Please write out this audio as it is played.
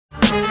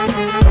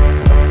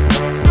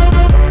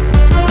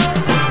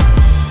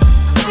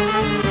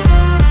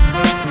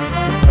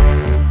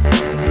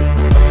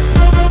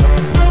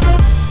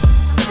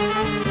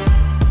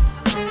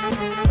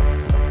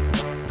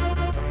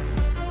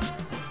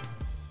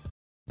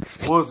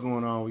What's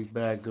going on? We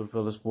back,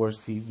 Goodfellas Sports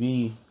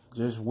TV.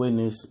 Just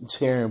witnessed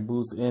Jaron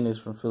boost Ennis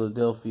from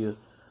Philadelphia.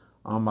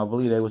 I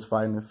believe they was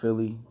fighting in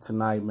Philly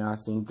tonight, man. I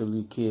seen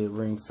Gilly Kid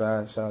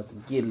ringside. Shout out to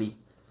Gilly.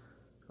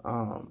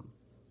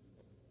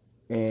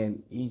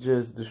 And he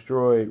just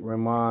destroyed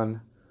Raymond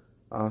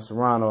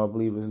Serrano, I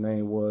believe his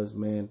name was,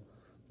 man.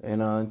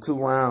 And in 2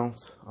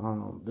 rounds,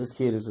 this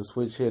kid is a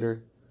switch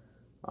hitter.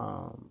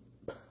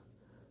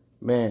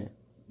 Man,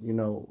 you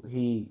know,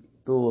 he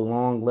threw a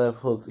long left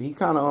hook. He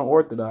kind of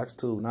unorthodox,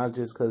 too, not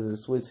just because of the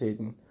switch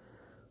hitting.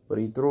 But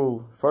he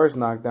threw first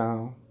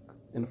knockdown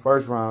in the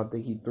first round. I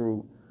think he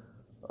threw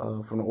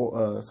from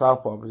the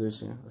southpaw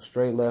position, a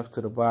straight left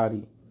to the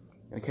body,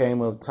 and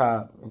came up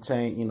top and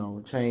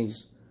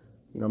changed,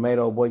 made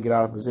old boy get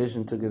out of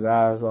position, took his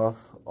eyes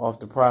off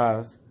the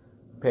prize,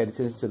 paid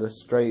attention to the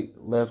straight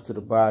left to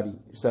the body,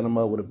 set him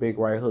up with a big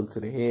right hook to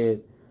the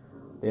head.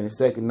 Then the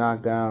second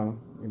knockdown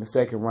in the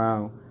second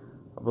round,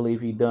 I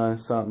believe he done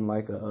something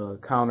like a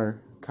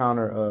counter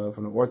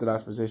from the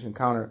orthodox position,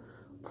 counter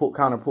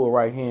pull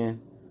right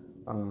hand,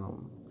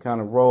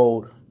 kind of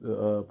rolled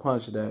the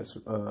punch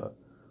that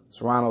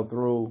Serrano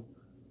threw,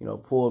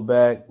 pulled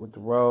back with the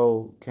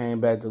roll,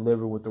 came back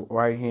delivered with the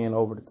right hand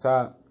over the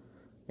top,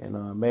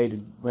 and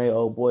made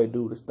old boy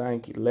do the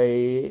stanky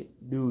leg,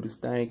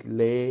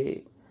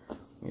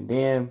 and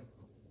then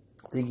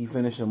I think he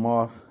finished him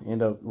off.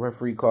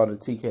 Referee called a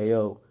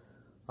TKO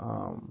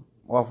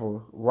off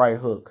a right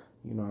hook.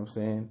 You know what I'm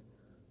saying?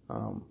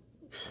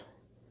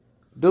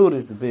 Dude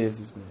is the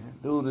business, man.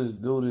 Dude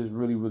is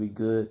really, really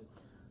good.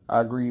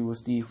 I agree with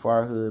Steve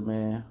Farhood,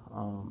 man.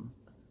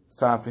 It's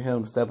time for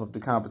him to step up the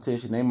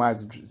competition. They might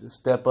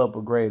step up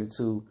a grade or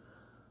two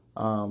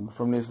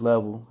from this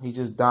level. He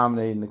just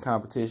dominating the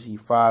competition. He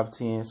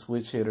 5'10",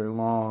 switch hitter,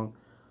 long,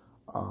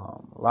 a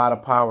lot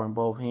of power in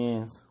both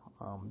hands.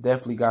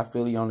 Definitely got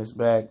Philly on his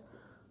back.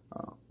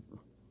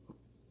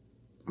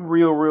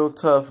 Real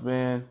tough,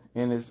 man.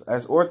 And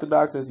as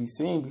orthodox as he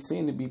seemed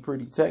to be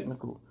pretty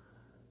technical.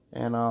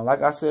 And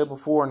like I said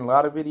before in a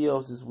lot of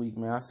videos this week,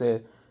 man, I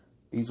said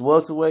these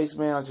welterweights,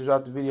 man, I just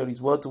dropped the video. These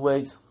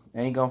welterweights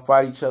ain't gonna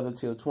fight each other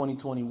till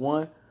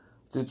 2021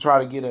 to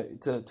try to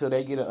get till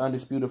they get an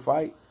undisputed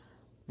fight.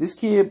 This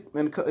kid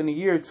in a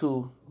year or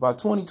two, by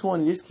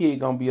 2020, this kid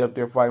gonna be up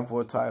there fighting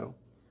for a title.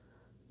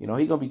 He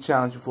gonna be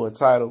challenging for a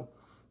title.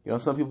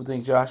 Some people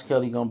think Josh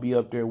Kelly gonna be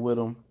up there with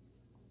him.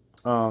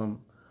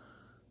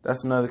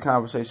 That's another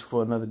conversation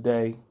for another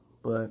day.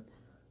 But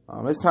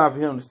it's time for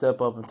him to step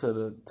up into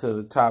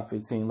the top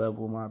 15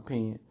 level, in my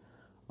opinion.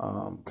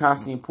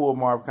 Constantine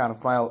Pourmar kind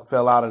of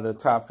fell out of the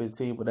top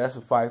 15, but that's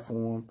a fight for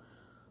him.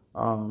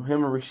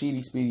 Him and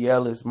Rashidi Speedy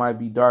Ellis might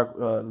be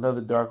another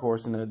dark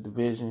horse in the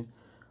division.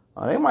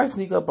 They might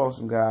sneak up on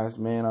some guys,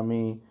 man. I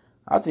mean,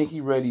 I think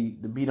he's ready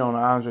to beat on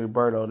Andre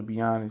Berto, to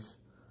be honest.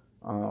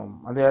 I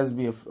think that's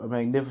going to be a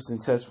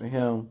magnificent test for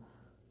him.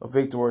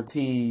 Victor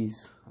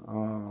Ortiz,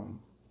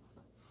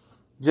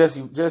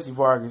 Jesse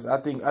Vargas. I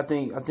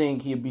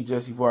think he'd beat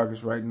Jesse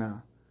Vargas right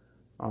now.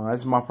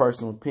 That's my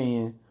personal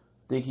opinion.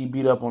 I think he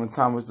beat up on a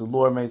Thomas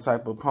Delorme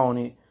type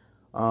opponent.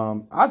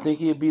 I think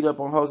he'd beat up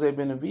on Jose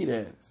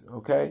Benavidez.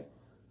 Okay,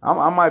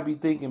 I might be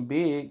thinking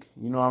big.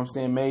 You know what I'm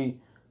saying?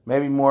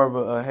 Maybe more of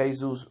a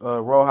Jesus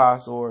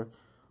Rojas or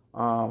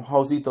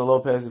Josito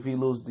Lopez if he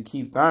loses to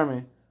Keith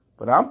Thurman.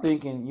 But I'm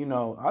thinking,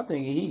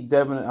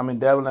 Devin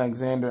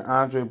Alexander,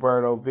 Andre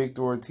Berto,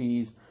 Victor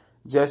Ortiz,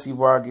 Jesse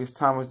Vargas,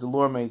 Thomas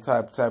Delorme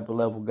type of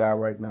level guy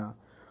right now.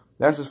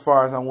 That's as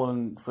far as I'm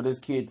willing for this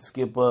kid to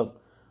skip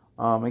up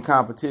in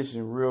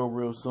competition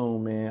real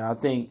soon, man. I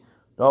think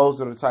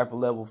those are the type of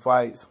level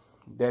fights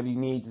that he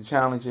needs to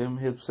challenge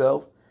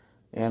himself.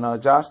 And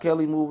Josh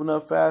Kelly moving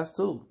up fast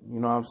too. You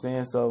know what I'm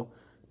saying? So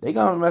they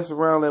gonna mess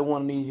around, let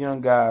one of these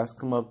young guys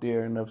come up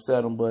there and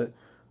upset him. But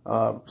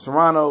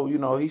Serrano,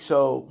 he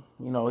showed,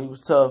 he was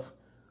tough.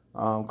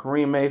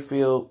 Kareem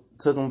Mayfield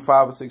took him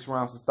 5 or 6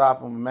 rounds to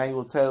stop him.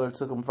 Emmanuel Taylor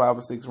took him 5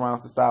 or 6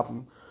 rounds to stop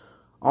him.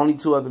 Only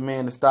 2 other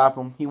men to stop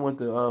him. He went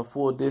the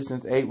full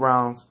distance, 8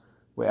 rounds,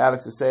 with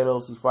Alex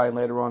Acedos, who's fighting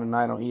later on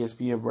tonight on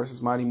ESPN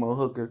versus Mighty Mo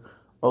Hooker,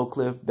 Oak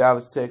Cliff,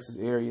 Dallas, Texas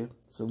area.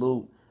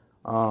 Salute.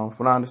 From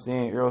what I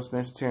understand, Errol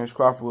Spencer, Terrence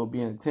Crawford will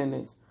be in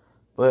attendance.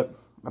 But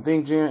I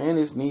think Jaron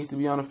Ennis needs to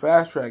be on the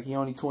fast track. He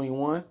only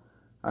 21.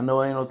 I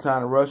know it ain't no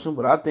time to rush him,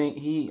 but I think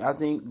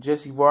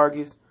Jesse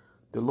Vargas,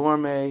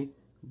 Delorme,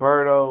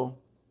 Berto,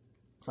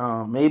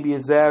 maybe a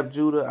Zab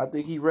Judah, I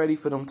think he's ready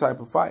for them type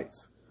of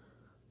fights.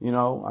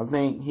 I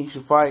think he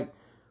should fight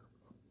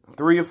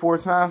 3 or 4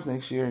 times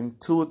next year,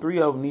 and 2 or 3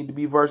 of them need to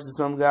be versus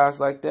some guys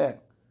like that.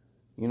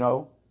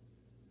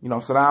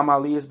 Saddam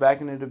Ali is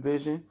back in the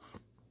division.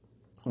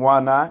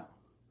 Why not?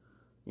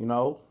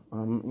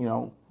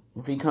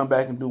 If he come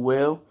back and do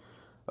well.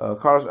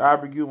 Carlos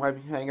Abreu might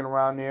be hanging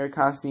around there.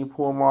 Constantine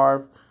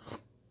Pourmar,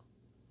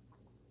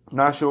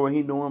 not sure what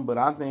he's doing, but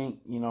I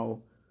think,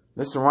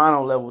 the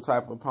Serrano level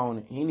type of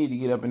opponent, he need to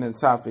get up in the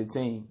top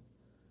 15.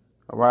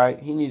 All right?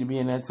 He need to be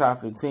in that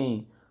top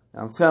 15.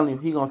 And I'm telling you,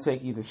 he going to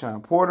take either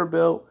Sean Porter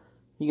belt,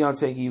 he going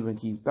to take even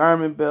Keith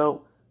Thurman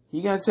belt,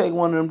 he gonna take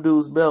one of them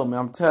dudes' belt, man.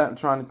 I'm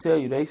trying to tell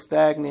you, they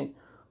stagnant.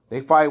 They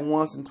fight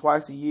once and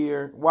twice a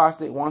year. Watch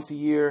it once a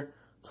year,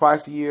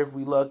 twice a year if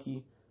we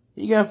lucky.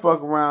 He gonna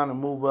fuck around and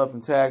move up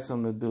and tag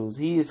some of the dudes.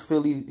 He is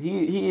Philly.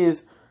 He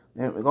is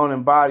gonna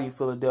embody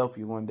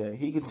Philadelphia one day.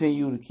 He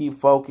continue to keep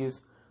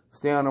focused,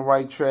 stay on the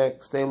right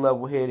track, stay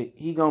level headed.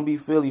 He gonna be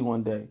Philly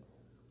one day.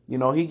 You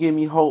know, he give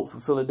me hope for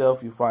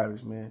Philadelphia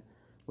fighters, man.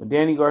 When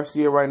Danny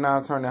Garcia right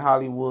now turned to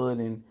Hollywood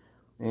and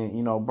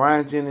you know,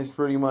 Brian Jennings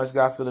pretty much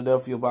got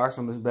Philadelphia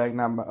boxing on his back.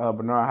 Now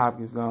Bernard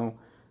Hopkins gone.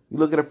 You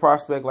look at a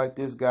prospect like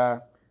this guy,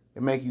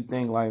 it make you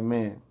think like,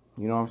 man,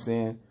 you know what I'm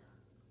saying?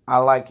 I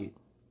like it.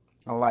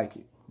 I like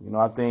it. You know,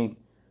 I think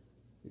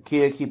the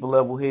kid keep a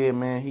level head,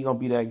 man. He gonna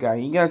be that guy.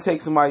 He gonna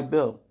take somebody's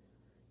belt.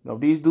 You know,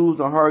 if these dudes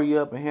don't hurry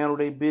up and handle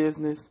their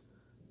business,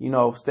 you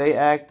know, stay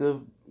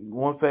active.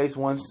 One face,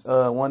 one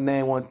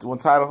name, one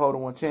title holder,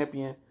 one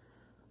champion.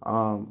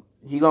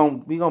 He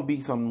gonna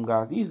beat some of them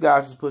guys. These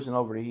guys is pushing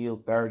over the hill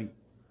 30. You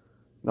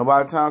know,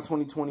 by the time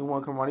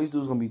 2021 come around, these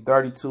dudes gonna be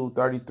 32,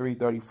 33,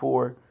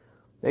 34.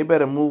 They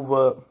better move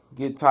up,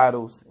 get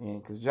titles,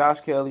 and because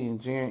Josh Kelly and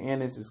Jaron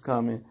Ennis is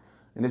coming,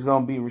 and it's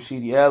gonna be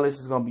Rashidi Ellis.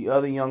 It's gonna be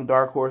other young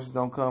dark horses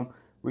gonna come,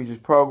 Regis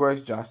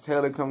Progress, Josh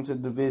Taylor coming to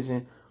the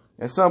division.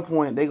 At some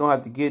point, they gonna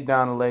have to get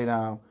down and lay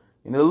down,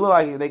 and it look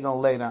like they gonna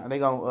lay down. They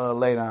gonna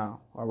lay down.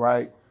 All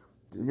right,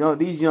 you know,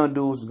 these young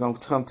dudes is gonna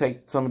come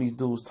take some of these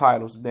dudes'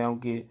 titles if they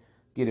don't get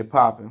it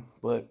popping.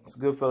 But it's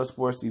Goodfellas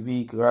Sports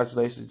TV.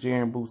 Congratulations to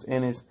Jaron Boots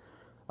Ennis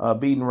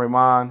beating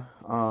Raymond.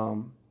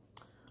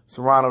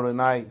 Serrano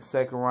tonight,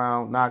 second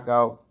round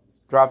knockout.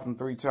 Dropped him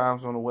 3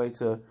 times on the way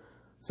to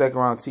second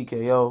round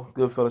TKO.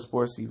 Goodfellas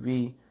Sports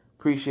TV.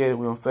 Appreciate it.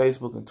 We're on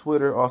Facebook and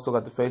Twitter. Also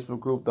got the Facebook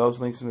group. Those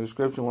links in the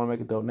description. Want to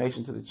make a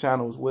donation to the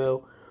channel as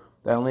well.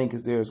 That link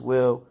is there as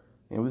well.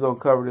 And we're going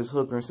to cover this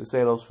Hooker and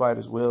Cesados fight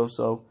as well.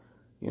 So,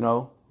 you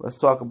know, let's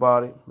talk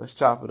about it. Let's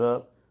chop it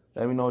up.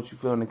 Let me know what you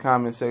feel in the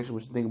comment section,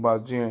 what you think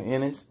about Jaron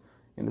Ennis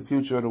and the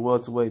future of the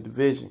welterweight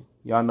division.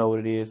 Y'all know what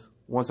it is.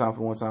 One time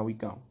for one time, we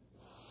gone.